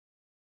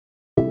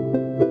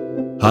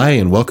Hi,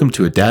 and welcome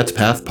to a Dad's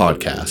Path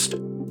podcast.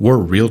 We're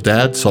real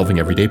dads solving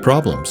everyday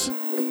problems.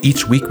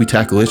 Each week we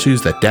tackle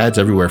issues that dads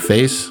everywhere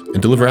face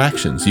and deliver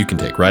actions you can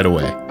take right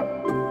away.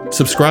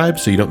 Subscribe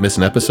so you don't miss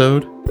an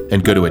episode,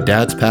 and go to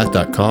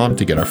adadspath.com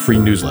to get our free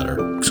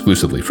newsletter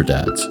exclusively for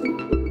dads.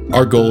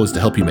 Our goal is to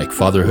help you make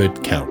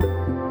fatherhood count.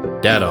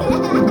 Dad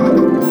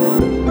on.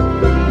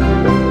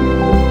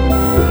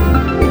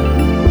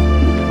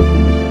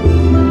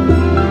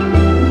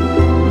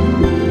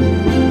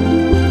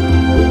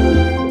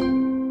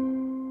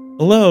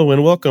 Hello,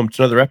 and welcome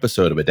to another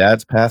episode of A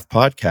Dad's Path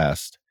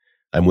podcast.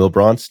 I'm Will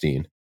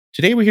Bronstein.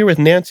 Today we're here with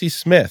Nancy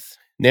Smith.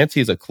 Nancy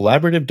is a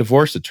collaborative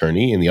divorce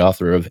attorney and the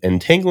author of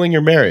Entangling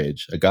Your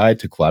Marriage, A Guide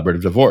to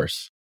Collaborative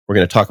Divorce. We're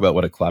going to talk about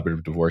what a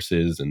collaborative divorce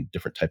is and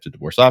different types of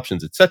divorce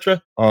options,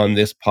 etc. on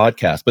this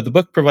podcast. But the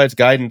book provides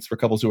guidance for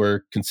couples who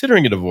are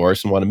considering a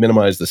divorce and want to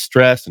minimize the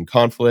stress and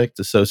conflict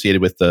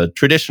associated with the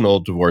traditional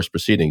divorce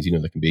proceedings,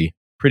 that can be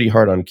pretty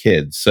hard on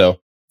kids. So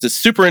it's a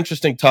super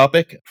interesting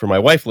topic for my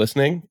wife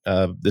listening.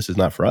 This is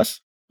not for us,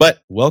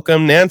 but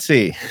welcome,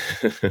 Nancy.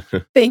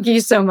 Thank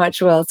you so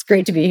much, Will. It's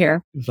great to be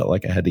here. I felt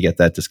like I had to get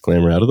that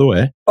disclaimer out of the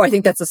way. Oh, I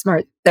think that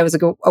was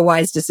a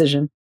wise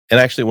decision. And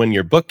actually, when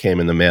your book came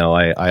in the mail,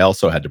 I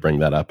also had to bring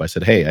that up. I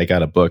said, hey, I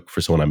got a book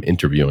for someone I'm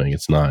interviewing.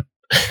 It's not.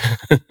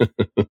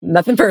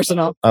 Nothing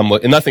personal.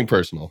 Nothing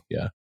personal,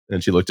 yeah.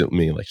 And she looked at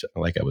me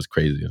like I was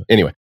crazy.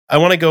 Anyway. I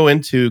want to go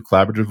into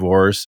collaborative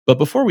divorce, but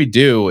before we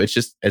do, it's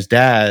just as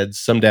dads,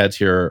 some dads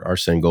here are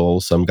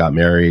single, some got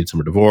married, some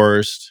are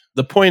divorced.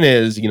 The point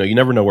is, you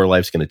never know where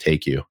life's going to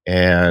take you.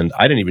 And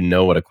I didn't even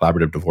know what a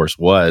collaborative divorce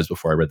was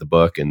before I read the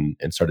book and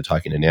started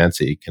talking to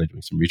Nancy, kind of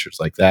doing some research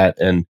like that.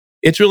 And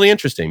it's really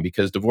interesting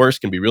because divorce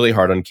can be really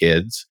hard on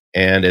kids.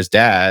 And as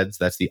dads,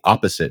 that's the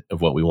opposite of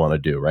what we want to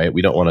do, right?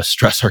 We don't want to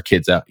stress our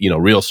kids out,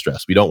 real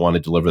stress. We don't want to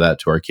deliver that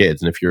to our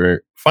kids. And if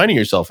you're finding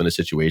yourself in a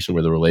situation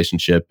where the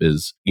relationship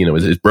is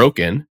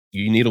broken,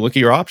 you need to look at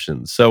your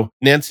options. So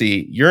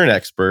Nancy, you're an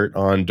expert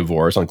on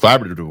divorce, on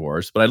collaborative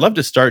divorce, but I'd love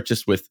to start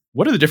just with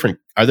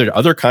are there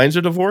other kinds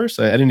of divorce?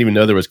 I didn't even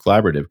know there was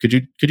collaborative. Could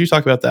you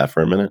talk about that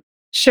for a minute?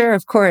 Sure,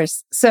 of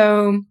course.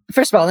 So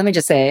first of all, let me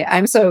just say,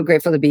 I'm so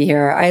grateful to be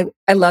here.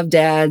 I love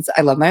dads.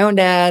 I love my own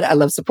dad. I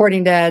love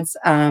supporting dads.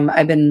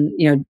 I've been,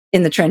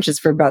 in the trenches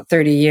for about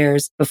 30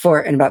 years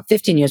and about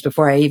 15 years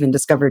before I even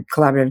discovered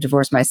collaborative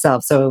divorce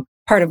myself. So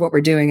part of what we're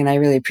doing, and I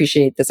really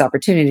appreciate this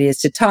opportunity, is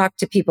to talk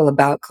to people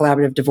about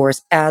collaborative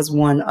divorce as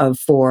one of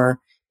four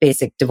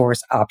basic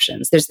divorce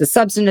options. There's the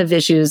substantive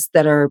issues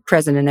that are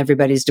present in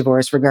everybody's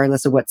divorce,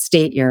 regardless of what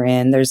state you're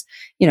in. There's,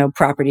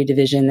 property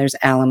division, there's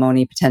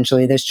alimony,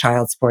 potentially, there's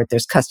child support,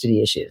 there's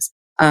custody issues.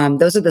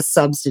 Those are the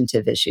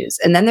substantive issues.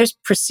 And then there's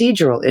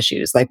procedural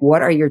issues, like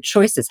what are your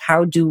choices?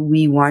 How do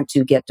we want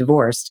to get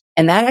divorced?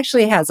 And that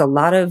actually has a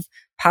lot of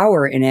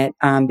power in it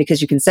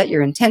because you can set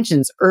your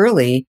intentions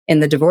early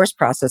in the divorce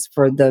process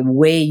for the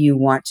way you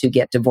want to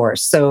get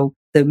divorced. So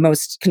the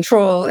most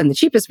control and the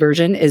cheapest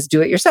version is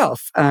do it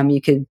yourself. You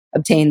could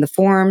obtain the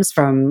forms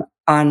from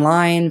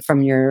online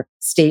from your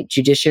state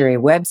judiciary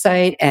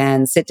website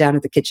and sit down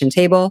at the kitchen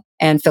table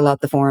and fill out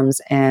the forms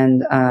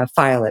and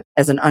file it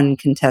as an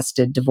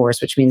uncontested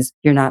divorce, which means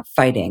you're not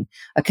fighting.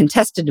 A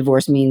contested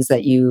divorce means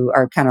that you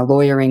are kind of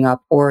lawyering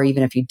up, or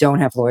even if you don't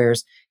have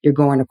lawyers, you're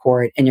going to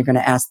court and you're going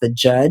to ask the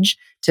judge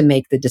to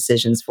make the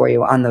decisions for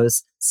you on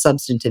those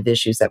substantive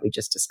issues that we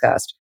just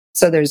discussed.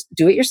 So there's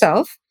do it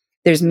yourself.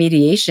 There's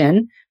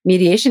mediation.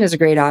 Mediation is a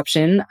great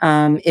option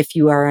if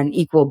you are on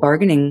equal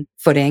bargaining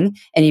footing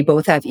and you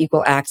both have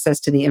equal access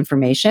to the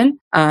information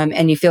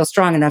and you feel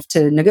strong enough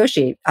to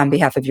negotiate on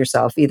behalf of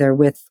yourself, either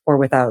with or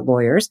without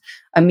lawyers.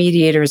 A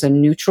mediator is a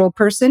neutral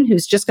person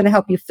who's just going to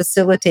help you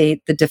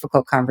facilitate the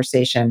difficult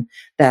conversation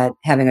that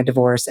having a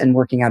divorce and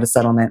working out a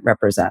settlement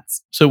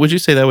represents. So would you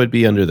say that would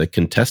be under the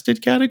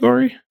contested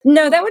category?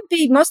 No, that would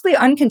be mostly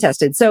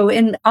uncontested. So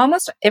in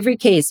almost every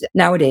case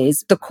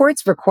nowadays, the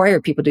courts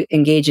require people to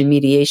engage in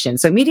mediation.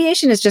 So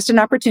mediation is just an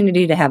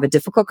opportunity to have a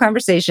difficult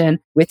conversation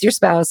with your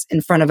spouse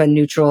in front of a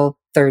neutral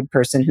third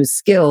person who's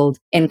skilled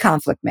in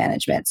conflict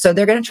management. So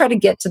they're going to try to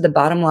get to the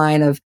bottom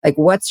line of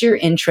what's your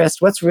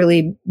interest? What's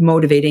really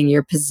motivating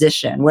your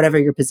position, whatever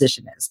your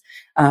position is.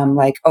 I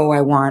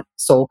want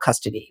sole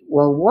custody.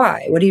 Well,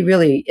 why? What are you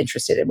really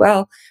interested in?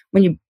 Well,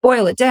 when you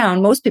boil it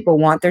down, most people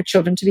want their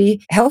children to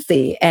be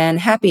healthy and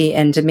happy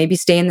and to maybe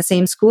stay in the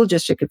same school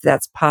district if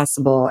that's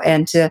possible,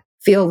 and to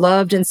feel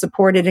loved and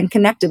supported and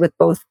connected with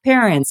both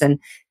parents and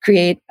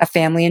create a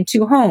family in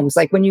two homes.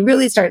 When you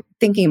really start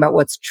thinking about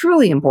what's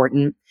truly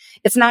important,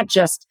 it's not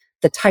just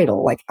the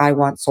title, I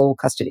want sole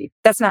custody.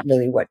 That's not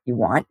really what you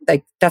want.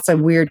 That's a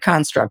weird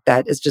construct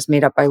that is just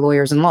made up by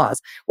lawyers and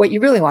laws. What you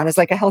really want is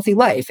a healthy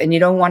life, and you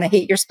don't want to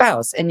hate your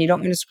spouse and you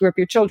don't want to screw up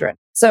your children.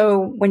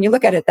 So when you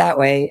look at it that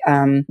way,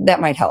 that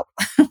might help.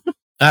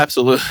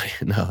 Absolutely.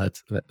 No,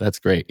 that's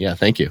great. Yeah,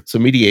 thank you. So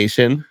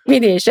mediation.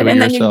 And then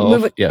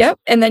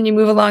and then you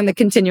move along the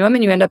continuum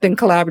and you end up in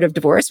collaborative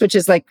divorce, which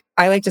is I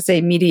like to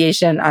say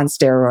mediation on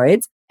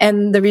steroids.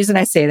 And the reason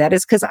I say that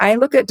is because I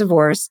look at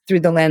divorce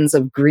through the lens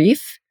of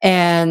grief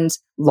and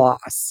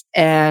loss.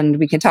 And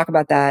we can talk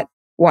about that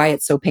why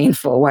it's so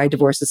painful, why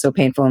divorce is so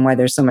painful, and why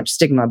there's so much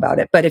stigma about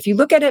it. But if you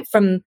look at it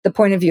from the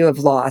point of view of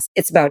loss,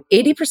 it's about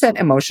 80%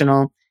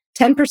 emotional,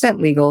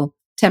 10% legal,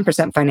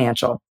 10%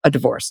 financial, a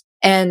divorce.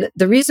 And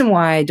the reason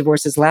why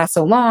divorces last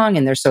so long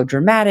and they're so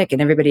dramatic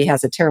and everybody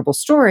has a terrible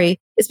story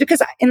is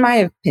because, in my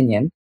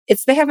opinion,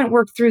 they haven't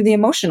worked through the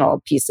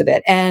emotional piece of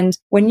it. And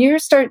when you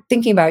start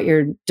thinking about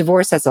your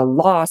divorce as a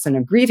loss and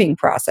a grieving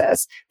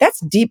process,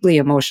 that's deeply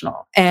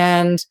emotional.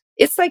 And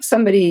it's like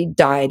somebody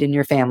died in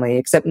your family,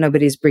 except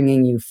nobody's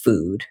bringing you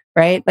food,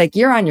 right? Like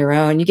you're on your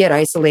own, you get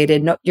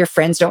isolated. No, your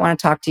friends don't want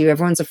to talk to you.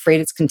 Everyone's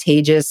afraid it's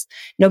contagious.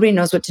 Nobody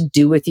knows what to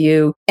do with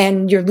you.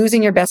 And you're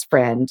losing your best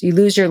friend. You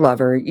lose your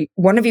lover.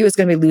 One of you is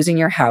going to be losing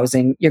your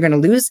housing. You're going to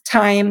lose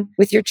time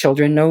with your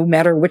children, no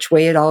matter which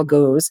way it all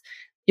goes.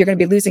 You're going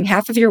to be losing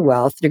half of your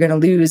wealth. You're going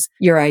to lose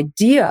your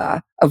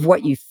idea of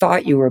what you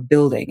thought you were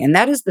building. And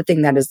that is the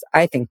thing that is,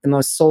 I think, the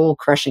most soul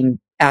crushing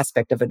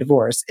aspect of a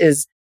divorce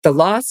is the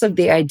loss of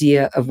the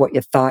idea of what you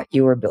thought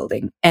you were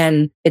building.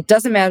 And it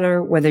doesn't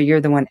matter whether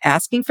you're the one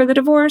asking for the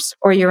divorce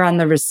or you're on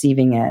the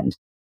receiving end.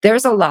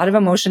 There's a lot of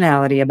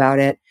emotionality about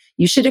it.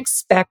 You should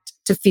expect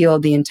to feel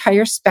the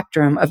entire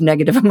spectrum of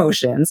negative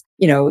emotions,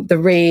 the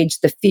rage,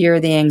 the fear,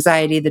 the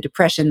anxiety, the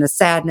depression, the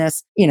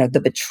sadness,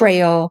 the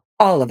betrayal,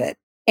 all of it.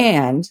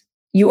 And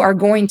you are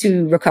going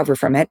to recover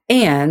from it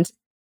and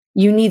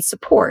you need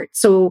support.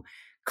 So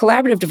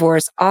collaborative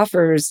divorce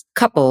offers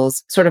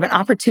couples sort of an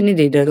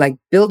opportunity to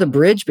build a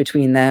bridge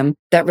between them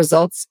that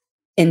results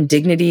in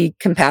dignity,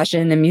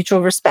 compassion, and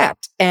mutual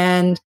respect.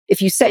 And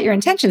if you set your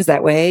intentions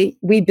that way,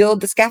 we build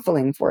the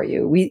scaffolding for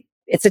you.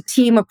 It's a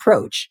team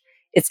approach.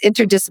 It's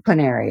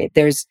interdisciplinary.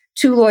 There's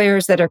 2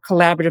 lawyers that are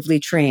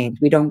collaboratively trained.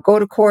 We don't go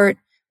to court.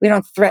 We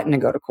don't threaten to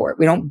go to court.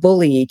 We don't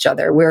bully each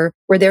other. We're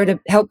there to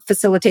help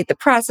facilitate the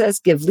process,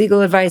 give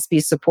legal advice, be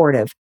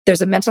supportive.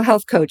 There's a mental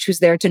health coach who's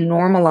there to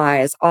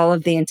normalize all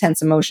of the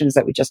intense emotions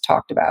that we just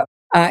talked about.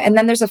 And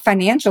then there's a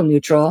financial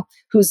neutral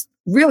who's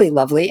really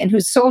lovely and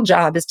whose sole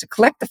job is to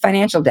collect the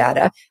financial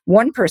data,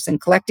 one person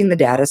collecting the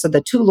data so the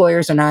 2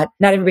 lawyers are not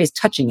everybody's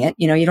touching it.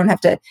 You don't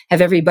have to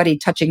have everybody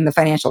touching the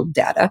financial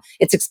data.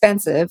 It's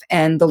expensive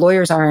and the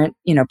lawyers aren't,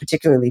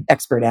 particularly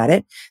expert at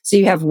it. So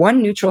you have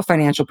one neutral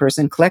financial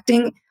person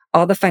collecting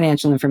all the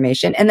financial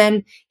information and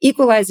then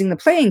equalizing the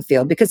playing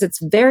field, because it's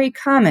very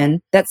common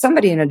that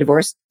somebody in a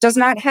divorce does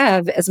not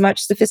have as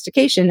much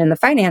sophistication in the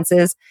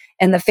finances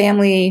and the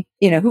family,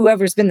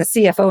 whoever's been the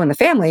CFO in the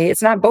family,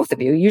 it's not both of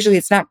you. Usually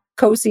it's not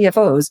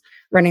co-CFOs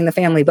running the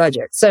family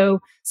budget. So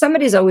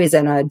somebody's always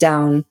in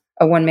a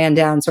one-man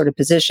down sort of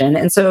position.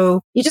 And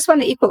so you just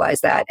want to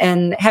equalize that.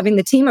 And having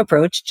the team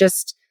approach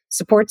just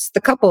supports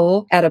the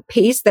couple at a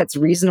pace that's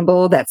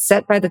reasonable, that's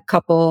set by the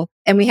couple.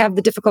 And we have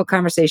the difficult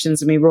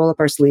conversations and we roll up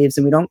our sleeves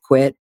and we don't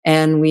quit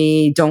and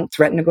we don't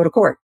threaten to go to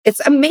court. It's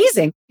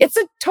amazing. It's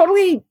a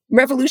totally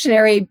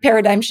revolutionary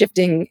paradigm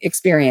shifting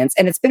experience.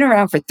 And it's been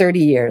around for 30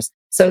 years.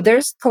 So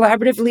there's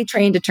collaboratively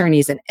trained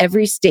attorneys in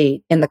every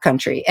state in the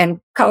country.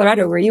 And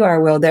Colorado, where you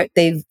are, Will,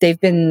 they've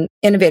been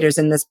innovators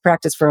in this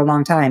practice for a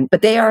long time,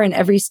 but they are in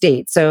every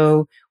state.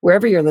 So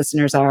wherever your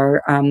listeners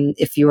are,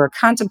 if you are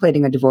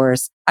contemplating a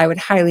divorce, I would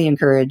highly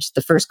encourage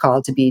the first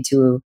call to be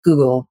to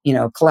Google,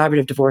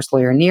 collaborative divorce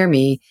lawyer near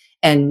me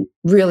and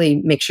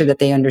really make sure that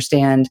they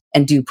understand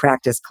and do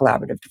practice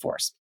collaborative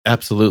divorce.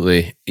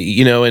 Absolutely.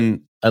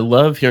 And I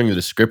love hearing the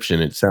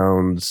description. It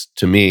sounds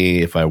to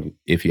me,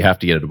 if you have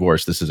to get a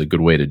divorce, this is a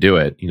good way to do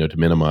it, to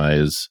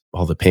minimize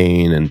all the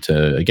pain and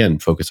to, again,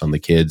 focus on the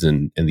kids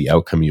and the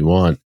outcome you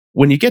want.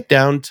 When you get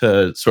down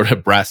to sort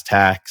of brass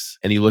tacks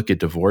and you look at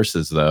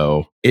divorces,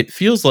 though, it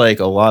feels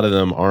like a lot of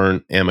them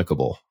aren't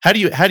amicable. How do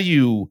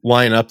you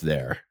line up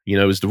there?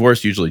 Is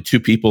divorce usually 2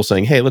 people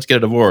saying, hey, let's get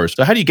a divorce?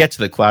 So how do you get to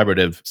the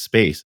collaborative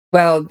space?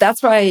 Well,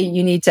 that's why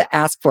you need to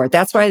ask for it.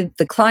 That's why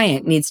the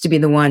client needs to be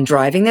the one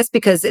driving this,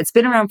 because it's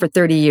been around for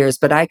 30 years,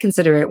 but I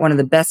consider it one of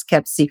the best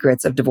kept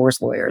secrets of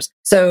divorce lawyers.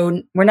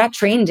 So we're not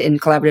trained in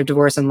collaborative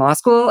divorce in law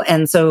school.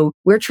 And so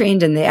we're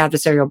trained in the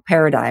adversarial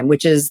paradigm,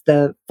 which is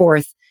the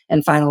 4th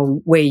and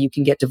final way you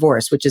can get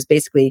divorced, which is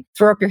basically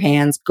throw up your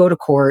hands, go to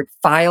court,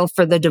 file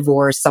for the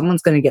divorce.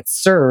 Someone's going to get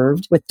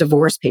served with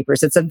divorce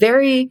papers. It's a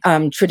very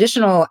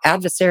traditional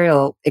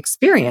adversarial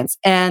experience.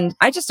 And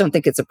I just don't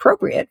think it's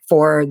appropriate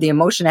for the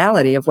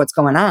emotionality of what's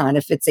going on.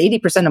 If it's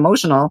 80%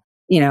 emotional,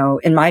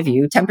 in my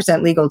view,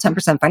 10% legal,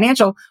 10%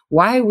 financial,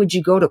 why would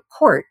you go to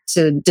court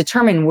to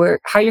determine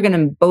how you're going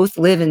to both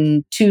live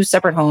in 2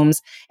 separate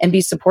homes and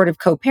be supportive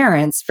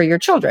co-parents for your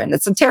children?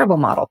 It's a terrible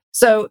model.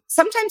 So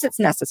sometimes it's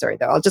necessary,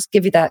 though. I'll just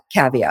give you that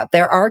caveat.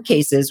 There are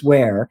cases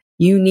where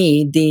you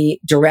need the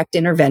direct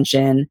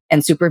intervention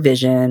and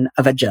supervision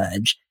of a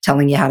judge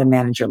telling you how to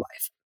manage your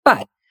life.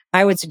 But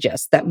I would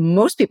suggest that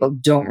most people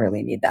don't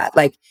really need that.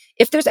 Like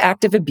if there's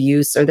active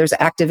abuse or there's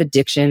active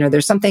addiction or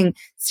there's something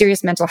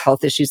serious mental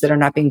health issues that are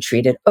not being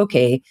treated,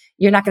 okay,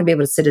 you're not going to be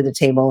able to sit at a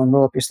table and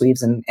roll up your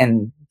sleeves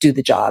and do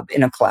the job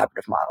in a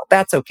collaborative model.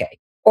 That's okay.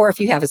 or if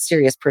you have a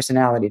serious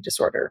personality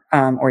disorder,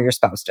 or your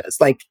spouse does.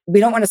 Like, we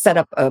don't want to set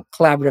up a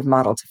collaborative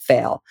model to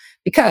fail,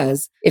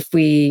 because if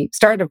we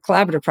start a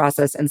collaborative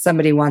process and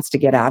somebody wants to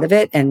get out of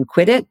it and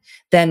quit it,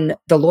 then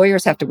the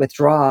lawyers have to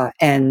withdraw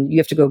and you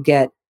have to go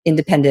get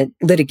independent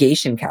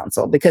litigation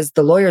counsel, because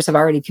the lawyers have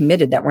already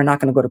committed that we're not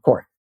going to go to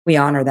court. We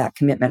honor that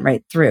commitment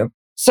right through.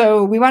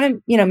 So we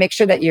want to, make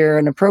sure that you're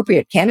an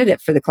appropriate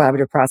candidate for the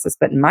collaborative process.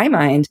 But in my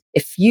mind,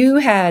 if you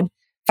had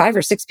 5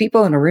 or 6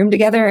 people in a room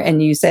together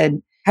and you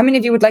said, how many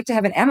of you would like to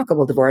have an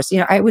amicable divorce?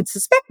 I would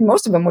suspect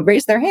most of them would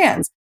raise their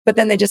hands, but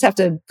then they just have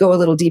to go a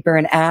little deeper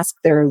and ask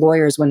their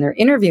lawyers when they're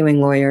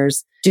interviewing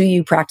lawyers, do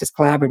you practice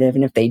collaborative?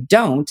 And if they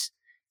don't,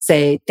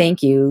 say,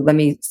 thank you, let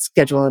me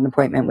schedule an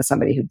appointment with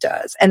somebody who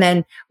does. And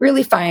then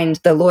really find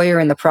the lawyer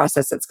in the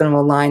process that's going to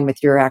align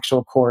with your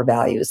actual core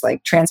values,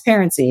 like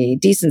transparency,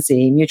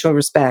 decency, mutual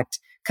respect,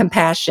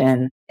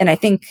 compassion. And I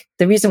think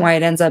the reason why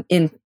it ends up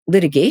in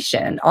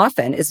litigation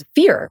often is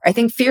fear. I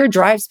think fear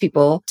drives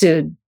people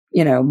to,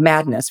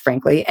 madness,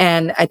 frankly.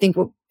 And I think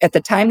at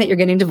the time that you're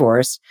getting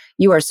divorced,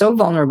 you are so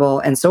vulnerable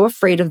and so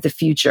afraid of the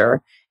future,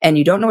 and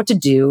you don't know what to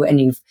do. And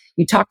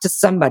you talk to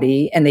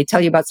somebody and they tell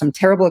you about some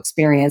terrible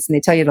experience, and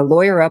they tell you to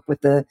lawyer up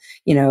with the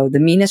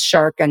meanest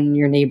shark in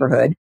your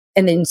neighborhood.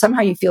 And then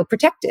somehow you feel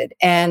protected.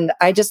 And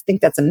I just think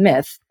that's a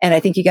myth. And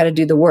I think you got to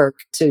do the work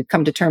to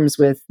come to terms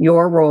with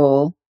your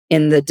role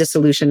in the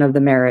dissolution of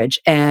the marriage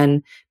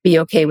and be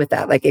okay with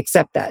that. Like,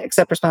 accept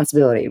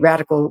responsibility,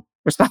 radical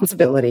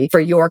responsibility for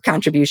your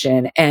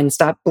contribution, and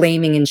stop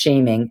blaming and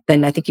shaming.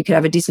 Then I think you could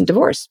have a decent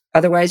divorce.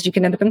 Otherwise, you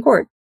can end up in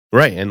court.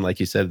 Right. And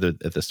like you said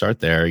at the start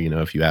there,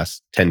 if you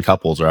ask 10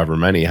 couples or however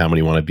many, how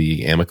many want to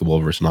be amicable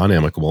versus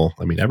non-amicable?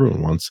 I mean,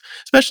 everyone wants,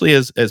 especially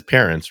as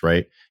parents,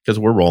 right? Because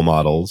we're role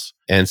models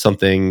and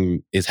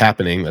something is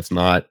happening that's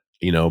not,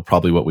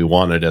 probably what we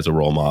wanted as a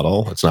role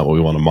model. It's not what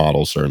we want to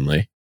model,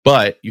 certainly.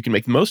 But you can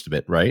make the most of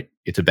it, right?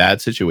 It's a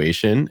bad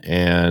situation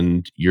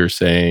and you're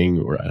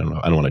saying, or I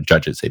don't want to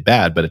judge it, say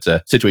bad, but it's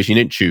a situation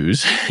you didn't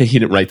choose. You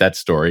didn't write that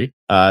story.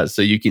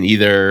 So you can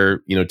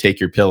either, take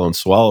your pill and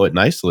swallow it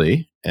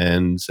nicely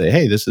and say,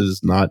 hey, this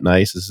is not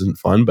nice. This isn't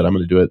fun, but I'm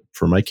going to do it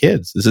for my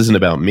kids. This isn't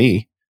about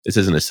me. This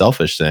isn't a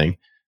selfish thing.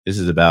 This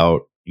is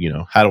about,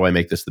 how do I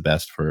make this the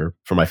best for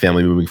my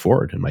family moving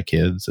forward and my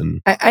kids? And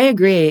I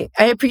agree.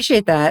 I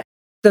appreciate that.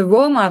 The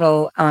role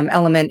model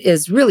element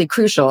is really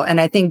crucial.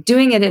 And I think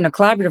doing it in a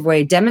collaborative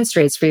way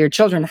demonstrates for your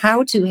children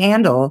how to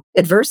handle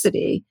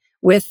adversity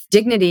with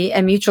dignity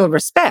and mutual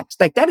respect.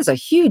 Like, that is a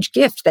huge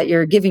gift that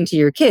you're giving to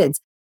your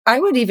kids. I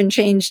would even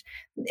change,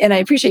 and I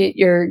appreciate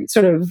your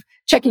sort of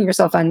checking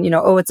yourself on,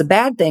 it's a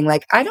bad thing.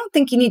 Like, I don't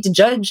think you need to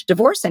judge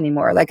divorce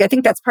anymore. Like, I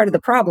think that's part of the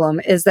problem,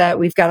 is that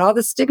we've got all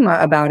the stigma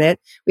about it.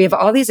 We have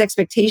all these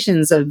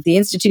expectations of the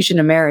institution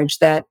of marriage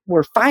that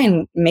were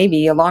fine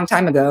maybe a long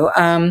time ago.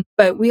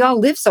 But we all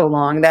live so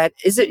long that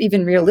is it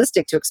even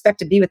realistic to expect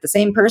to be with the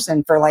same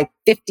person for like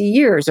 50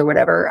 years or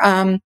whatever?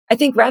 I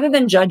think rather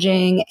than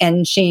judging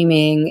and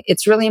shaming,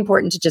 it's really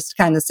important to just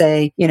kind of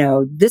say,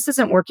 this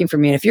isn't working for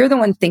me. And if you're the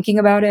one thinking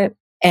about it,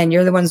 and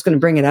you're the one who's going to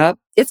bring it up,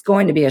 it's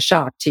going to be a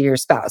shock to your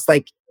spouse.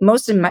 Like,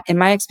 most in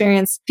my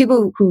experience,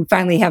 people who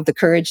finally have the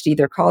courage to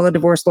either call a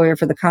divorce lawyer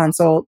for the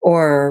consult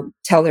or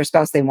tell their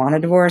spouse they want a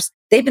divorce,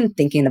 they've been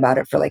thinking about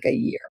it for like a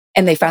year.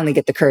 And they finally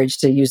get the courage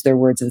to use their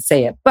words and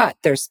say it. But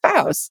their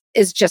spouse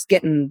is just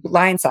getting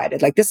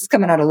blindsided. Like, this is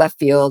coming out of left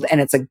field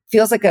and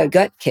feels like a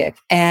gut kick.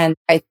 And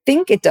I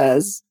think it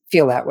does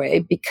feel that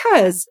way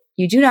because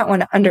you do not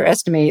want to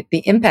underestimate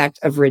the impact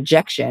of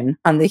rejection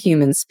on the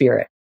human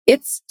spirit.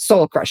 It's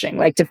soul crushing.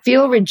 Like, to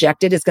feel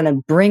rejected is going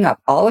to bring up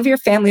all of your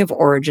family of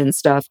origin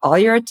stuff, all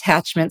your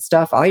attachment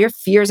stuff, all your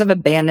fears of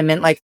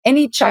abandonment, like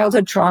any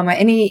childhood trauma,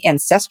 any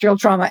ancestral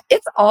trauma.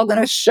 It's all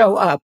going to show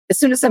up as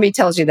soon as somebody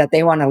tells you that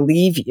they want to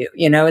leave you.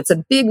 It's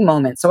a big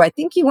moment. So I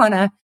think you want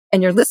to,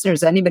 and your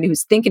listeners, anybody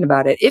who's thinking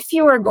about it, if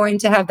you are going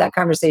to have that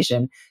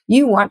conversation,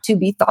 you want to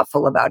be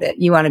thoughtful about it.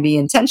 You want to be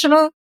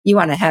intentional. You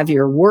want to have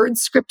your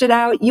words scripted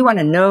out. You want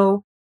to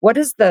know what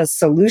is the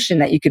solution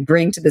that you could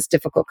bring to this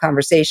difficult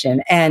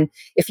conversation? And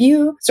if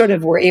you sort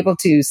of were able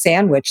to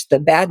sandwich the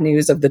bad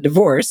news of the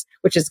divorce,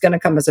 which is going to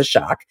come as a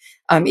shock,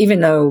 even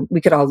though we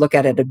could all look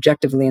at it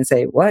objectively and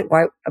say, what?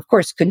 Why? Of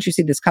course, couldn't you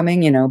see this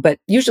coming? But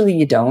usually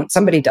you don't.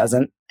 Somebody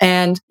doesn't.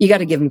 And you got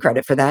to give them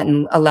credit for that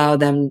and allow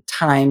them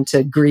time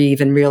to grieve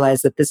and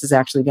realize that this is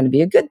actually going to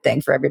be a good thing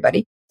for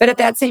everybody. But at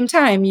that same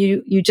time,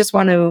 you just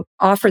want to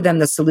offer them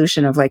the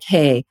solution of like,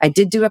 hey, I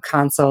did do a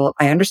consult.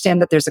 I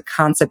understand that there's a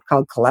concept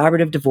called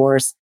collaborative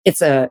divorce.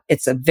 It's a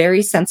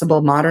very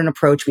sensible modern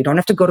approach. We don't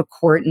have to go to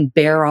court and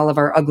bear all of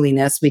our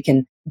ugliness. We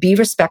can be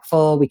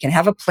respectful. We can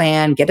have a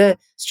plan, get a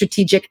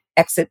strategic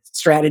exit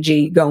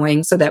strategy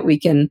going so that we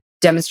can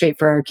demonstrate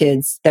for our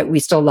kids that we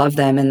still love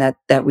them and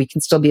that we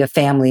can still be a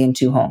family in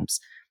 2 homes.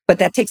 But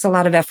that takes a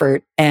lot of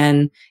effort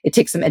and it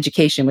takes some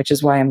education, which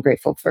is why I'm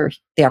grateful for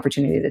the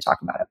opportunity to talk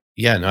about it.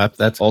 Yeah, no,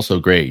 that's also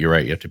great. You're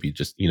right. You have to be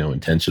just,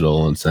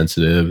 intentional and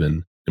sensitive,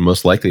 and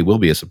most likely will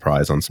be a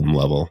surprise on some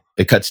level.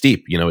 It cuts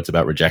deep. It's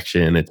about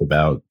rejection. It's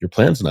about your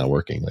plans not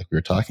working, like we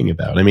were talking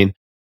about. I mean,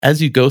 As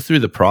you go through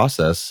the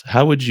process,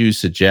 how would you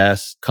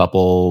suggest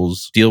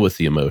couples deal with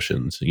the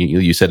emotions?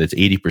 You said it's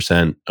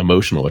 80%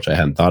 emotional, which I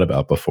hadn't thought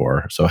about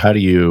before. So how do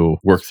you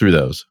work through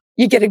those?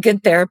 You get a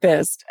good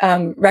therapist.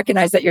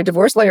 Recognize that your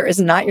divorce lawyer is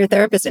not your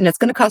therapist, and it's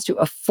going to cost you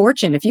a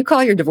fortune. If you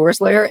call your divorce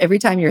lawyer every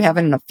time you're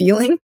having a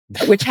feeling,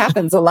 which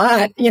happens a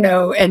lot,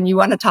 and you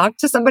want to talk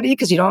to somebody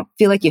because you don't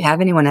feel like you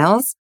have anyone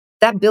else,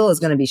 that bill is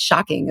going to be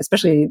shocking,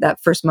 especially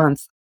that first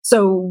month.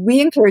 So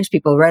we encourage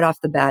people right off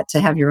the bat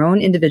to have your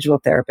own individual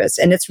therapist.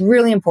 And it's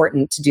really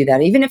important to do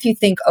that. Even if you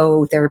think,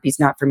 oh, therapy's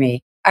not for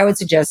me, I would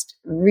suggest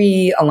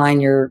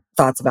realign your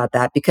thoughts about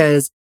that,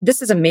 because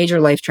this is a major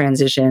life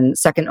transition,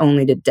 second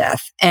only to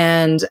death.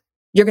 And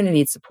you're going to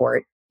need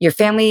support. Your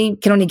family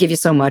can only give you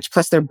so much,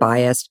 plus they're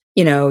biased.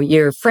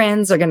 Your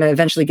friends are going to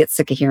eventually get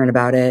sick of hearing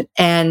about it.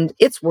 And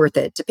it's worth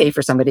it to pay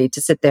for somebody to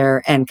sit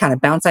there and kind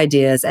of bounce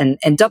ideas and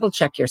double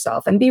check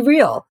yourself and be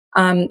real.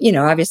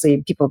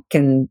 Obviously people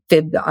can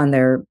fib on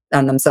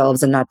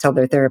themselves and not tell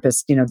their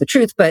therapist, the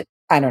truth, but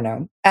I don't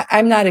know.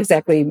 I'm not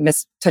exactly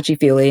Miss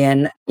Touchy-feely,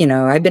 and,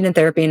 I've been in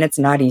therapy and it's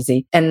not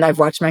easy, and I've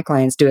watched my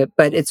clients do it,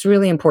 but it's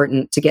really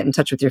important to get in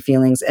touch with your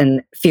feelings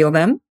and feel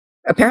them.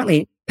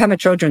 Apparently, Pema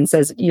Chodron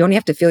says you only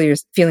have to feel your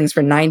feelings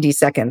for 90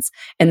 seconds.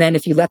 And then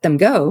if you let them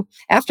go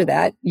after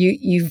that,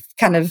 you've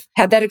kind of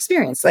had that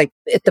experience. Like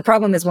the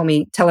problem is when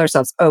we tell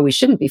ourselves, oh, we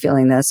shouldn't be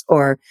feeling this,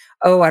 or,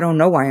 oh, I don't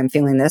know why I'm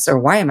feeling this, or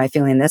why am I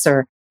feeling this,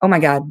 or, oh my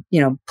God,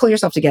 pull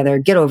yourself together,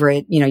 get over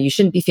it. You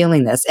shouldn't be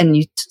feeling this. And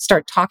you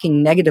start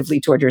talking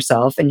negatively toward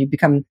yourself and you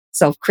become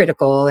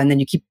self-critical, and then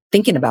you keep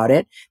thinking about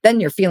it. Then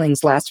your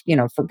feelings last,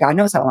 for God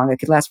knows how long. It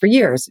could last for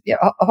years,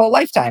 a whole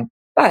lifetime.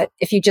 But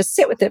if you just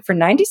sit with it for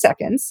 90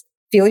 seconds,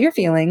 feel your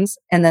feelings,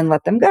 and then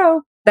let them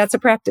go, that's a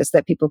practice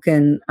that people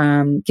can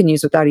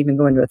use without even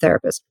going to a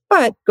therapist.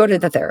 But go to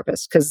the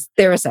therapist because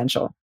they're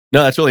essential.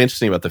 No, that's really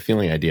interesting about the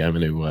feeling idea. I'm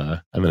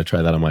going to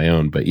try that on my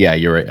own. But yeah,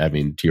 you're right. I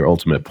mean, to your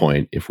ultimate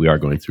point, if we are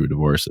going through a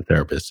divorce, a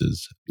therapist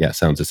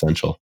sounds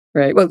essential.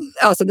 Right. Well,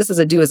 also, this is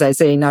a do as I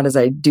say, not as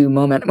I do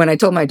moment. When I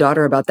told my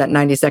daughter about that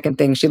 90-second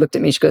thing, she looked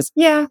at me. She goes,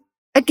 "Yeah,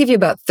 I'd give you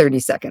about 30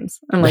 seconds."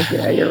 I'm like,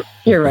 "Yeah,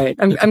 you're right.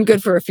 I'm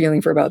good for a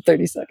feeling for about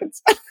 30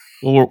 seconds."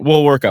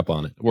 We'll work up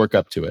on it. Work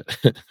up to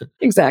it.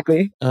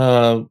 Exactly.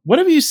 What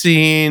have you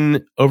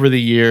seen over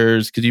the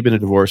years? Because you've been a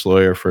divorce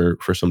lawyer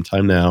for some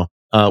time now.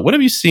 What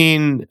have you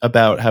seen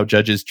about how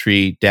judges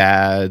treat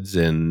dads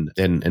and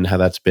how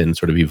that's been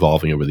sort of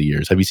evolving over the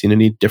years? Have you seen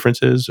any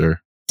differences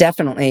or?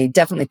 Definitely.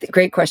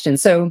 Great question.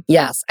 So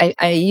yes,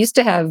 I used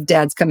to have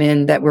dads come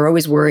in that were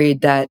always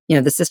worried that,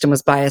 the system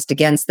was biased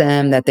against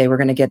them, that they were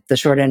going to get the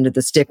short end of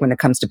the stick when it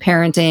comes to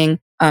parenting.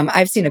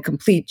 I've seen a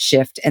complete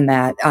shift in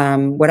that.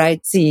 What I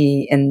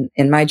see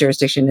in my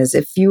jurisdiction is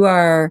if you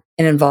are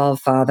an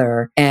involved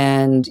father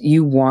and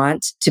you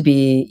want to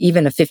be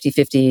even a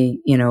 50-50,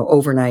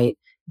 overnight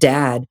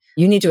dad,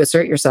 you need to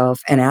assert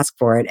yourself and ask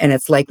for it. And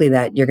it's likely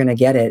that you're going to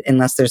get it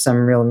unless there's some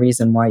real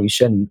reason why you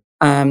shouldn't.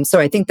 So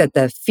I think that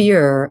the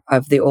fear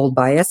of the old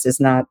bias is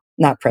not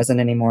present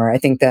anymore. I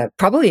think that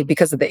probably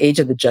because of the age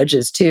of the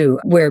judges too,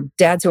 where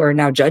dads who are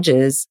now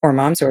judges or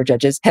moms who are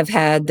judges have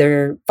had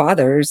their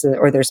fathers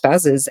or their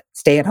spouses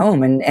stay at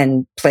home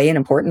and play an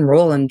important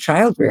role in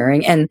child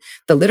rearing. And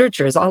the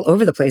literature is all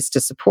over the place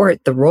to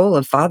support the role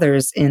of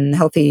fathers in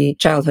healthy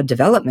childhood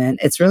development.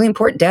 It's really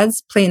important.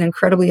 Dads play an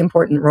incredibly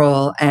important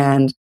role.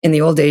 And in the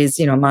old days,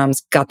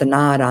 moms got the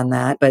nod on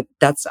that, but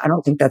I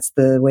don't think that's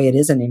the way it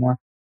is anymore.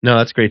 No,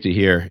 that's great to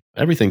hear.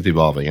 Everything's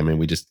evolving. I mean,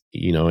 we just,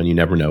 and you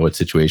never know, it's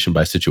situation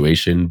by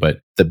situation. But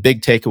the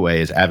big takeaway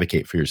is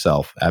advocate for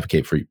yourself,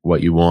 advocate for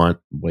what you want,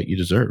 what you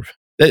deserve.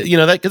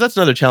 Because that's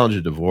another challenge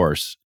of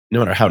divorce. No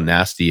matter how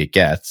nasty it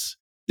gets,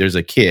 there's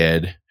a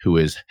kid who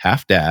is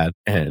half dad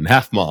and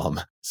half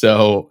mom.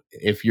 So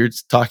if you're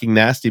talking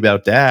nasty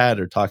about dad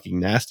or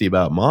talking nasty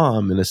about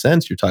mom, in a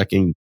sense, you're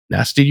talking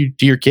nasty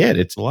to your kid.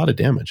 It's a lot of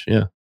damage.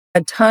 Yeah.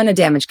 A ton of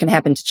damage can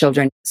happen to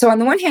children. So on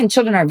the one hand,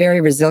 children are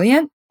very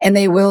resilient. And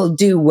they will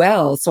do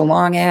well so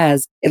long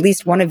as at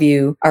least one of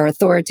you are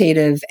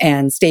authoritative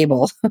and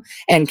stable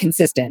and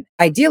consistent.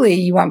 Ideally,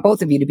 you want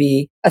both of you to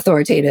be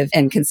authoritative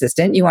and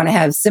consistent. You want to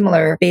have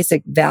similar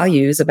basic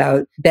values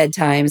about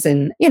bedtimes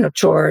and,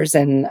 chores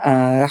and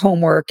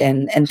homework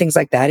and things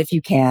like that if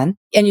you can.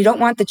 And you don't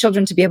want the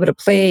children to be able to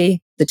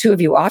play the two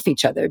of you off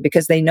each other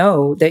because they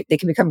know that they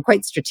can become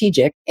quite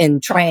strategic in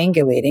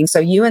triangulating. So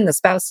you and the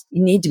spouse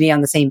need to be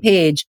on the same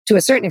page to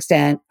a certain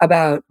extent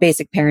about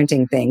basic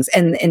parenting things.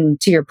 And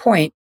to your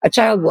point, a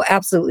child will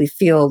absolutely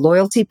feel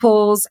loyalty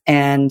pulls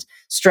and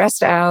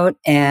stressed out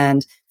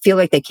and feel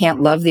like they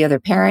can't love the other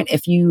parent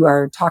if you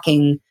are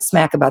talking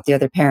smack about the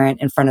other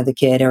parent in front of the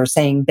kid or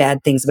saying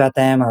bad things about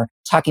them or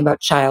talking about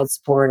child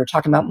support or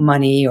talking about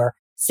money or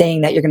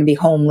saying that you're going to be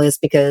homeless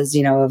because,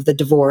 of the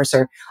divorce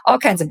or all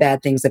kinds of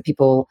bad things that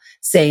people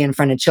say in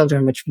front of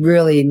children, which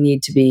really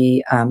need to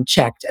be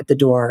checked at the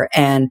door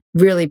and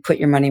really put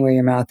your money where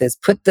your mouth is.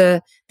 Put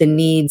the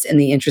needs and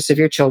the interests of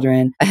your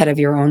children ahead of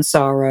your own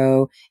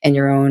sorrow and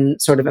your own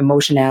sort of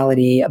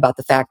emotionality about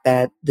the fact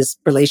that this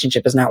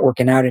relationship is not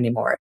working out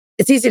anymore.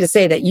 it's easy to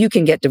say that you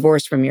can get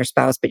divorced from your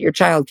spouse, but your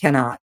child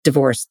cannot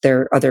divorce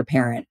their other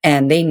parent,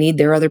 and they need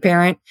their other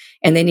parent,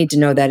 and they need to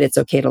know that it's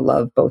okay to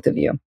love both of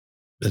you.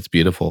 That's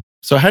beautiful.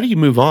 So how do you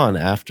move on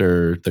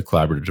after the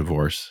collaborative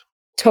divorce?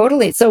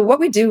 Totally. So what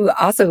we do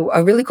also,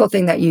 a really cool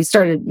thing that you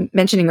started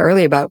mentioning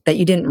earlier about that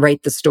you didn't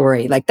write the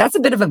story, like that's a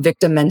bit of a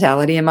victim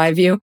mentality in my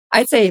view.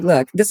 I'd say,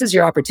 look, this is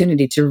your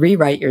opportunity to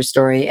rewrite your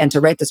story and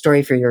to write the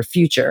story for your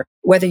future,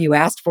 whether you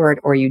asked for it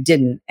or you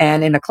didn't.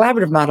 And in a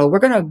collaborative model, we're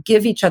going to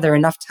give each other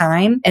enough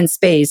time and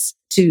space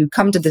to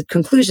come to the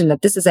conclusion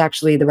that this is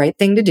actually the right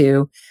thing to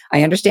do.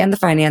 I understand the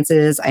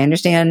finances. I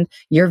understand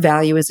your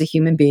value as a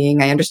human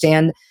being. I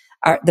understand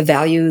the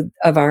value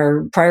of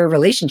our prior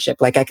relationship.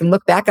 Like I can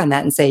look back on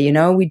that and say,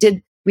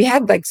 we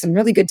had like some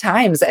really good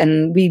times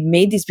and we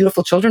made these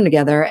beautiful children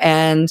together,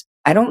 and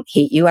I don't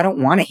hate you. I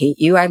don't want to hate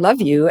you. I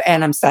love you.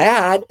 And I'm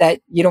sad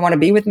that you don't want to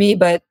be with me,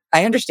 but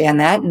I understand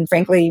that. And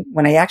frankly,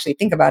 when I actually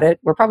think about it,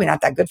 we're probably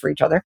not that good for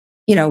each other.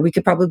 We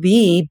could probably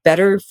be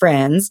better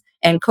friends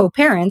and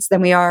co-parents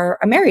than we are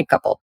a married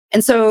couple.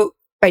 And so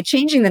by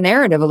changing the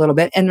narrative a little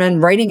bit and then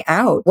writing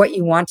out what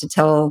you want to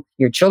tell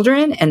your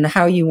children and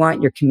how you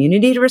want your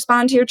community to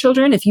respond to your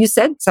children. If you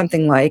said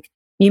something like,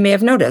 you may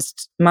have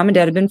noticed mom and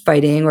dad have been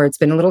fighting, or it's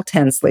been a little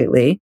tense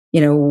lately.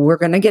 We're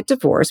going to get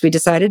divorced. We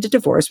decided to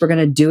divorce. We're going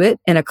to do it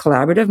in a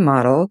collaborative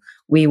model.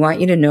 We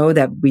want you to know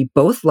that we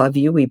both love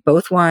you. We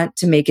both want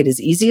to make it as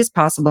easy as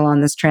possible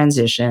on this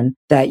transition,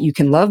 that you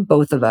can love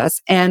both of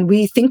us. And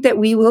we think that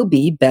we will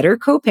be better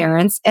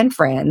co-parents and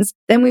friends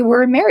than we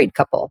were a married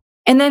couple.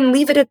 And then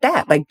leave it at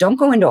that. Like, don't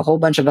go into a whole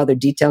bunch of other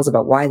details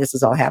about why this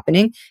is all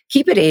happening.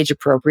 Keep it age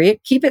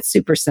appropriate. Keep it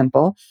super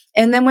simple.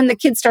 And then when the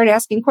kids start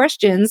asking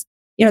questions,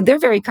 they're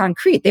very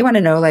concrete. They want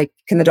to know, like,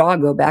 can the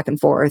dog go back and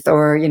forth?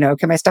 Or,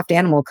 can my stuffed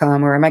animal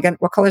come? Or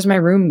what color is my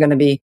room going to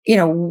be?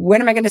 When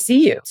am I going to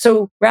see you?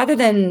 So rather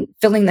than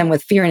filling them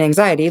with fear and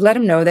anxiety, let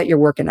them know that you're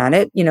working on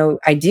it.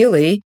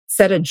 Ideally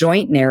set a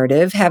joint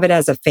narrative, have it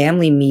as a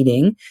family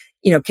meeting.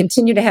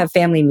 Continue to have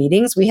family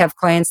meetings. We have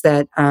clients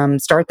that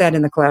start that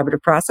in the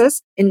collaborative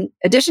process. In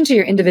addition to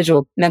your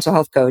individual mental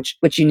health coach,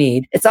 which you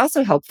need, it's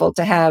also helpful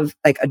to have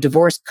like a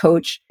divorce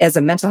coach as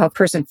a mental health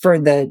person for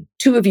the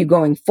two of you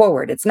going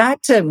forward. It's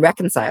not to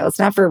reconcile. It's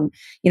not for,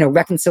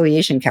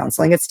 reconciliation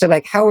counseling. It's to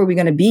like, how are we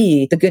going to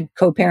be the good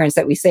co-parents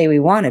that we say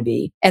we want to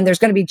be? And there's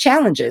going to be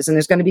challenges, and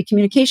there's going to be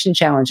communication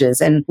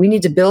challenges. And we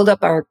need to build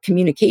up our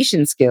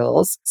communication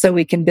skills so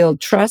we can build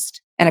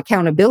trust and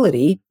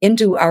accountability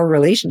into our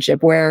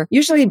relationship, where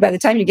usually by the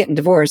time you get in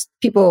divorce,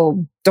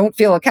 people don't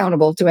feel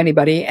accountable to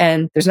anybody,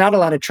 and there's not a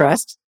lot of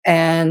trust,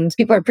 and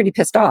people are pretty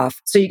pissed off.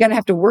 So you're going to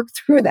have to work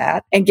through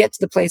that and get to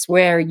the place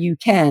where you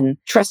can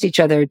trust each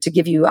other to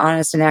give you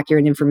honest and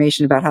accurate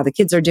information about how the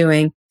kids are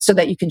doing, so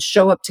that you can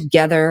show up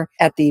together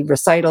at the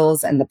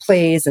recitals and the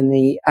plays and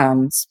the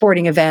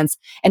sporting events,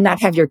 and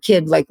not have your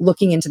kid like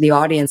looking into the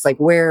audience, like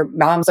where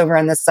mom's over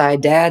on this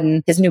side, dad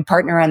and his new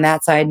partner on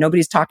that side.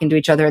 Nobody's talking to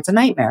each other. It's a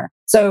nightmare.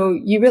 So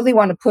you really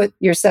want to put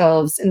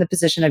yourselves in the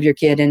position of your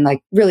kid and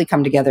like really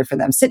come together for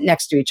them. Sit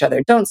next to each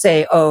other. Don't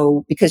say,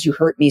 oh, because you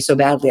hurt me so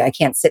badly, I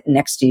can't sit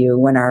next to you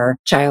when our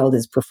child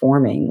is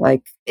performing.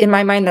 Like, in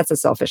my mind, that's a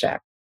selfish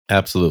act.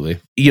 Absolutely.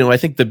 I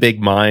think the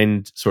big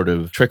mind sort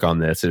of trick on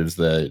this is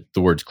the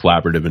words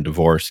collaborative and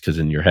divorce, because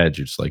in your head,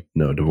 you're just like,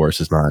 no,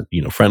 divorce is not,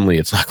 friendly.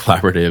 It's not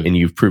collaborative. And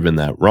you've proven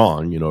that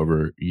wrong,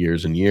 over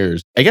years and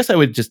years. I guess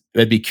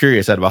I'd be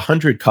curious, out of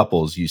 100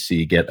 couples you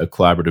see get a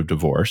collaborative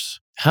divorce,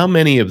 how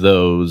many of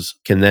those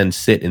can then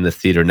sit in the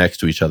theater next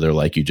to each other,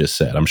 like you just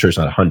said? I'm sure it's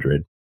not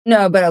 100.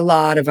 No, but a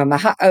lot of them,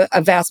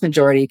 a vast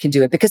majority can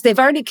do it because they've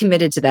already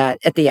committed to that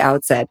at the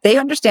outset. They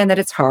understand that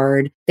it's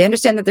hard. They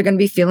understand that they're going to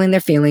be feeling their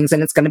feelings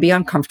and it's going to be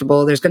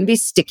uncomfortable. There's going to be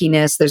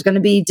stickiness. There's going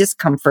to be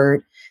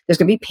discomfort. There's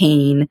going to be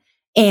pain.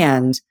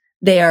 And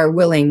they are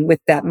willing, with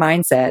that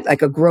mindset,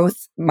 like a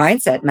growth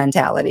mindset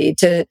mentality,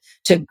 to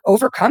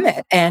overcome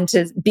it and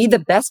to be the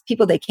best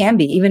people they can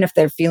be, even if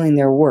they're feeling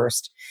their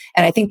worst.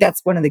 And I think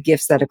that's one of the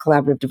gifts that a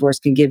collaborative divorce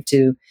can give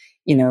to,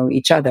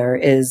 each other,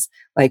 is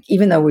like,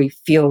 even though we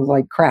feel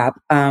like crap,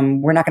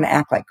 we're not going to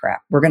act like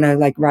crap. We're going to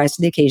like rise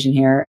to the occasion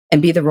here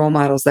and be the role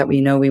models that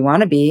we know we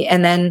want to be.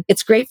 And then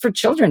it's great for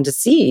children to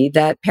see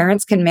that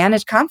parents can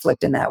manage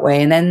conflict in that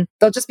way. And then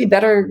they'll just be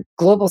better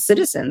global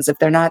citizens if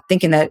they're not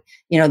thinking that,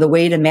 the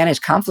way to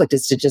manage conflict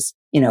is to just,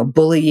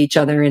 bully each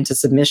other into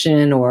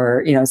submission,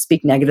 or,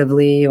 speak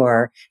negatively,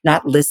 or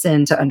not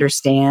listen to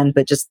understand,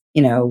 but just,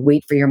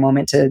 wait for your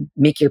moment to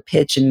make your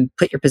pitch and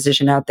put your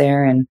position out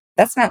there. And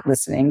that's not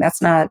listening.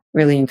 That's not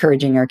really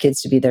encouraging our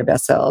kids to be their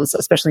best selves,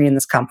 especially in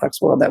this complex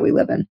world that we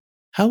live in.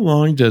 How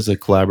long does a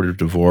collaborative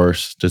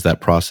divorce, does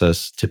that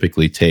process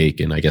typically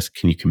take? And I guess,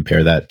 can you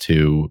compare that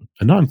to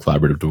a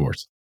non-collaborative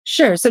divorce?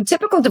 Sure. So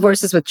typical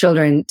divorces with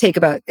children take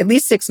about at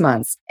least 6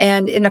 months.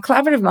 And in a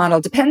collaborative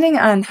model, depending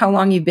on how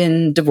long you've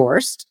been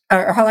divorced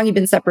or how long you've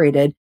been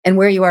separated and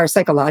where you are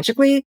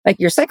psychologically, like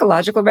your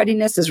psychological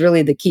readiness is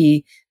really the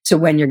key to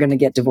when you're going to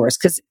get divorced.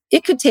 Because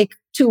it could take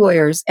 2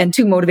 lawyers and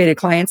 2 motivated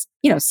clients,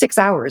 6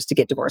 hours to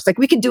get divorced. Like,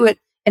 we could do it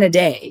in a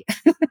day.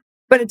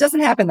 But it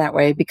doesn't happen that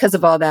way because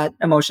of all that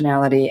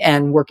emotionality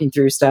and working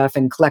through stuff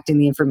and collecting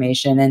the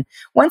information. And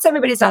once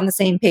everybody's on the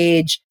same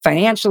page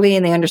financially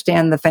and they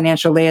understand the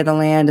financial lay of the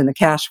land and the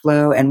cash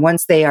flow, and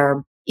once they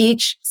are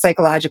each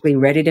psychologically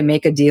ready to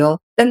make a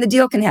deal, then the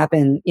deal can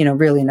happen,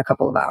 really in a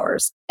couple of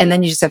hours. And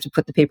then you just have to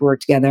put the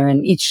paperwork together,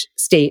 and each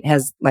state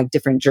has like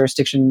different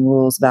jurisdiction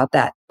rules about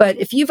that. But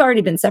if you've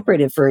already been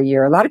separated for a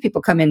year, a lot of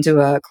people come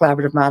into a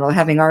collaborative model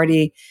having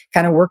already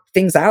kind of worked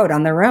things out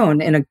on their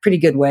own in a pretty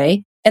good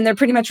way. And they're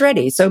pretty much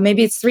ready. So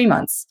maybe it's 3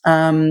 months.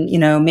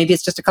 Maybe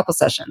it's just a couple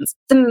sessions.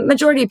 The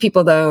majority of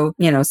people though,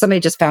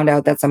 somebody just found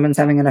out that someone's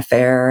having an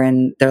affair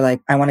and they're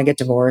like, I want to get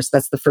divorced.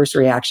 That's the first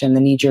reaction.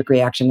 The knee-jerk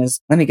reaction is,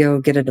 let me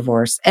go get a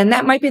divorce. And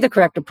that might be the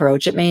correct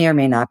approach. It may or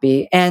may not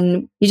be.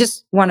 And you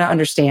just want to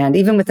understand,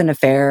 even with an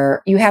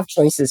affair, you have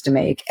choices to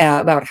make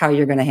about how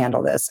you're going to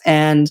handle this.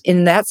 And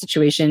in that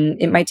situation,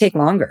 it might take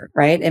longer,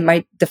 right?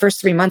 The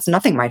first 3 months,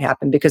 nothing might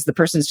happen because the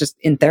person's just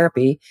in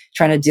therapy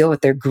trying to deal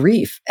with their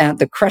grief and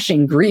the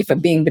crushing grief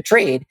of being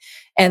betrayed.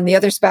 And the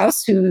other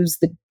spouse who's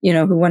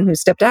who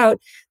stepped out,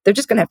 they're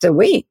just going to have to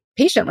wait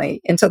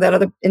patiently until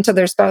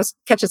their spouse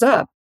catches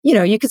up.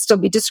 You could still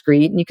be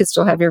discreet and you could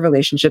still have your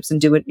relationships and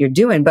do what you're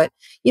doing, but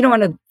you don't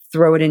want to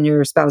throw it in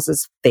your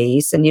spouse's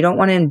face, and you don't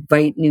want to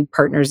invite new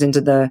partners into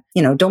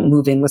don't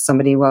move in with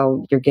somebody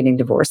while you're getting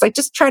divorced. Like,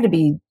 just try to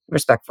be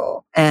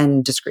respectful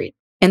and discreet.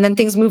 And then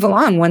things move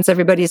along once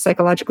everybody is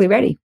psychologically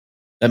ready.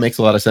 That makes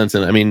a lot of sense.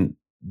 And I mean,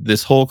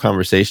 this whole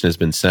conversation has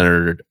been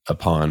centered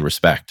upon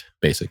respect,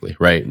 basically,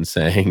 right? And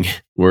saying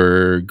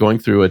we're going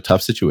through a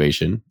tough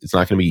situation. It's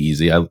not going to be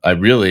easy. I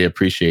really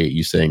appreciate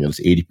you saying that it's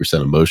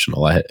 80%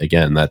 emotional.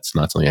 Again, that's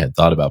not something I had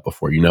thought about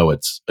before.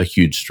 It's a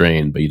huge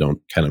strain, but you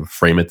don't kind of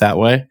frame it that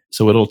way.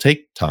 So it'll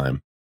take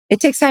time. It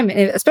takes time,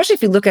 especially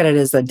if you look at it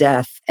as a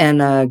death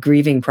and a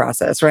grieving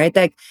process, right?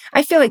 Like,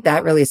 I feel like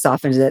that really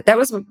softens it. That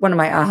was one of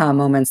my aha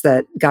moments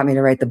that got me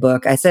to write the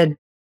book. I said,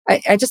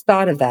 I just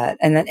thought of that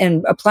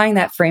and applying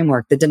that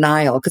framework, the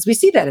denial, because we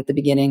see that at the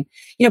beginning.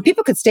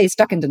 People could stay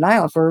stuck in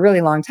denial for a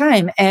really long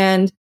time,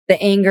 and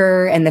the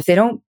anger, and if they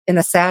don't, and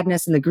the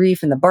sadness and the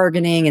grief and the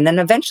bargaining, and then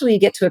eventually you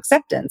get to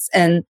acceptance.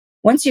 And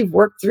once you've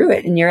worked through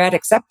it and you're at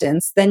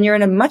acceptance, then you're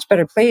in a much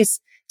better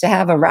place to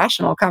have a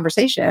rational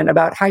conversation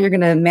about how you're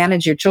going to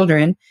manage your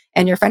children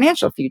and your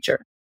financial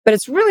future. But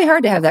it's really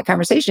hard to have that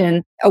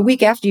conversation a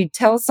week after you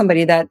tell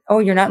somebody that, oh,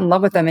 you're not in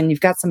love with them and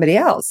you've got somebody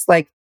else.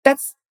 Like,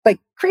 that's like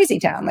crazy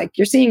town. Like,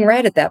 you're seeing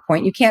red at that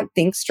point. You can't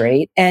think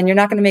straight and you're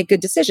not going to make good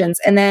decisions.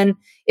 And then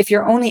if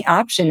your only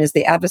option is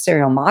the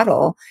adversarial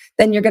model,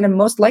 then you're going to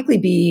most likely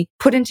be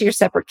put into your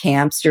separate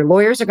camps. Your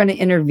lawyers are going to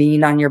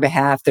intervene on your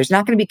behalf. There's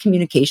not going to be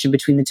communication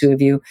between the two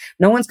of you.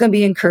 No one's going to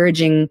be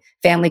encouraging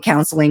family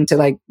counseling to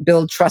like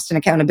build trust and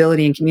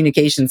accountability and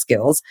communication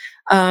skills.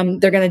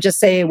 They're going to just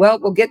say, well,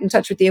 we'll get in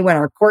touch with you when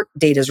our court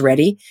date is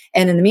ready.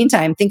 And in the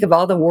meantime, think of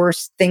all the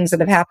worst things that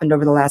have happened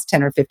over the last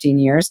 10 or 15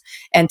 years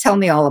and tell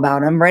me all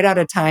about them. Write out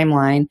a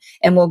timeline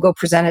and we'll go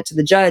present it to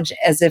the judge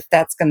as if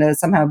that's going to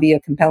somehow be a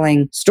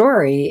compelling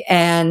story.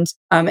 And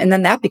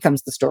then that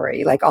becomes the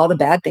story, like all the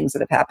bad things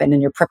that have happened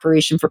in your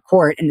preparation for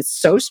court. And it's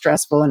so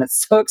stressful and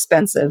it's so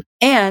expensive.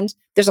 And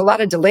there's a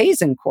lot of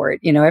delays in court.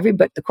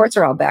 The courts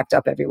are all backed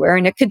up everywhere,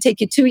 and it could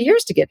take you 2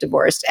 years to get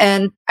divorced.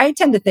 And I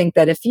tend to think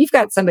that if you've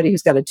got somebody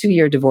who's got a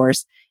 2-year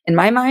divorce, in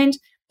my mind,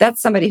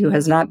 that's somebody who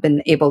has not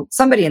been able,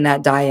 somebody in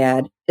that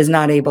dyad is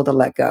not able to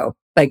let go.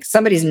 Like,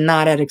 somebody's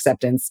not at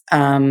acceptance.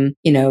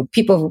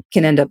 People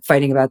can end up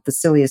fighting about the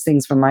silliest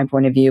things from my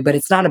point of view, but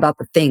it's not about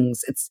the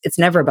things. It's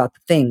never about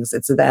the things.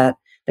 It's that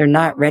they're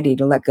not ready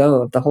to let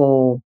go of the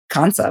whole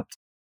concept.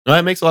 No,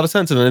 that makes a lot of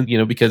sense. And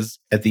then, because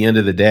at the end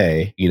of the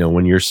day,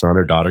 when your son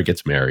or daughter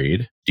gets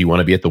married, do you want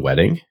to be at the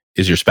wedding?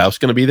 Is your spouse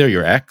going to be there,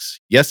 your ex?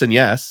 Yes and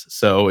yes.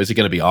 So is it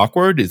going to be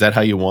awkward? Is that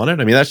how you want it?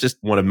 I mean, that's just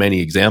one of many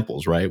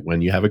examples, right?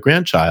 When you have a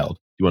grandchild,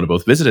 you want to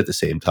both visit at the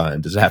same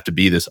time. Does it have to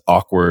be this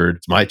awkward,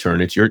 it's my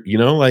turn, it's your,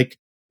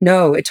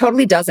 No, it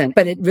totally doesn't.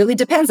 But it really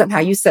depends on how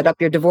you set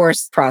up your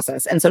divorce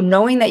process. And so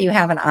knowing that you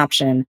have an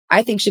option,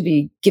 I think should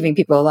be giving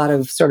people a lot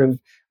of sort of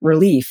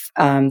relief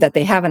that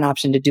they have an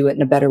option to do it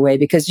in a better way,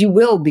 because you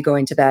will be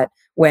going to that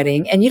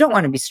wedding and you don't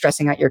want to be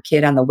stressing out your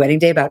kid on the wedding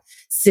day about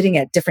sitting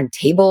at different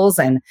tables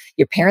and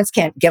your parents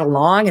can't get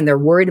along and they're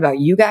worried about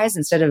you guys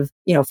instead of,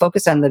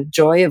 focused on the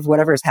joy of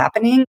whatever is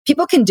happening.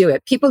 People can do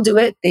it. People do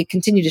it. They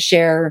continue to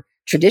share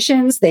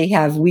traditions. They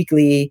have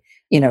weekly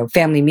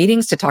family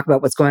meetings to talk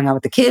about what's going on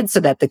with the kids so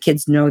that the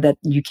kids know that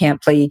you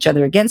can't play each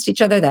other against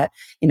each other, that,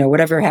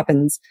 whatever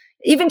happens,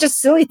 even just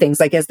silly things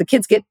like as the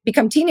kids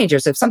become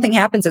teenagers, if something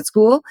happens at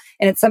school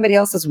and it's somebody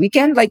else's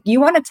weekend, like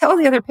you want to tell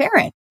the other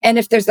parent. And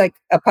if there's like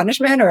a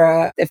punishment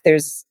or if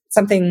there's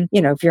something,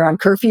 if you're on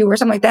curfew or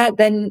something like that,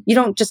 then you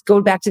don't just go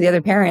back to the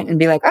other parent and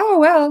be like, oh,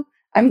 well,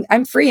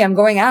 I'm free. I'm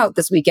going out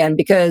this weekend,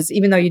 because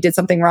even though you did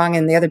something wrong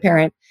and the other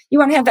parent, you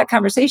want to have that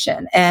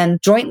conversation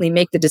and jointly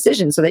make the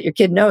decision so that your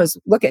kid knows,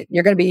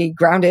 you're going to be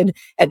grounded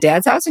at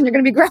dad's house and you're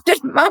going to be grounded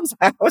at mom's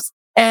house.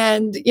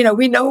 And,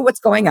 we know what's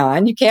going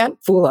on. You can't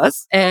fool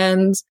us.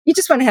 And you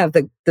just want to have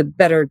the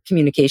better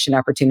communication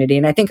opportunity.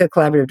 And I think a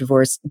collaborative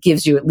divorce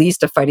gives you at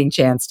least a fighting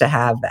chance to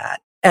have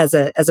that as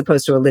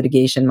opposed to a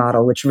litigation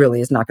model, which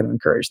really is not going to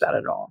encourage that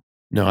at all.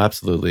 No,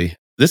 absolutely.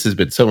 This has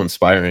been so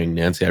inspiring,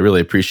 Nancy. I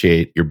really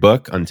appreciate your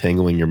book,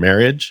 Untangling Your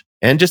Marriage,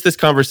 and just this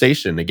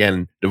conversation.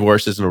 Again,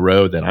 divorce isn't a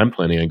road that I'm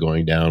planning on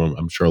going down.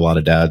 I'm sure a lot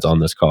of dads on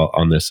this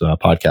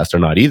podcast are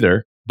not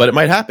either, but it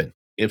might happen.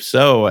 If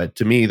so,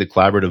 to me, the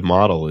collaborative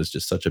model is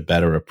just such a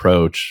better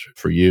approach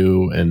for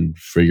you and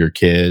for your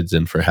kids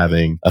and for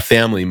having a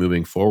family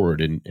moving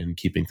forward and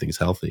keeping things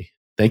healthy.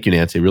 Thank you,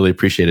 Nancy. Really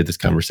appreciated this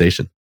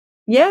conversation.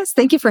 Yes,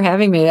 thank you for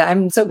having me.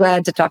 I'm so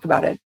glad to talk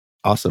about it.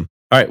 Awesome.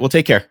 All right, well,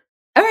 take care.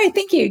 All right,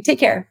 thank you. Take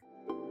care.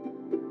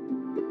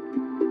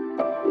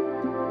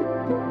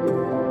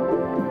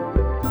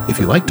 If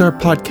you liked our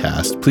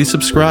podcast, please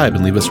subscribe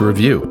and leave us a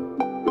review.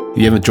 If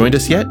you haven't joined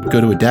us yet,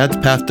 go to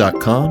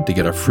adadspath.com to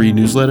get our free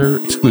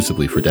newsletter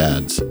exclusively for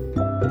dads.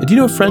 And do you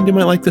know a friend who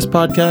might like this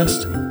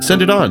podcast?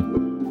 Send it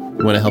on.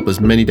 We want to help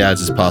as many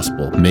dads as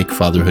possible make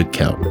fatherhood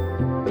count.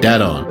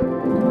 Dad on.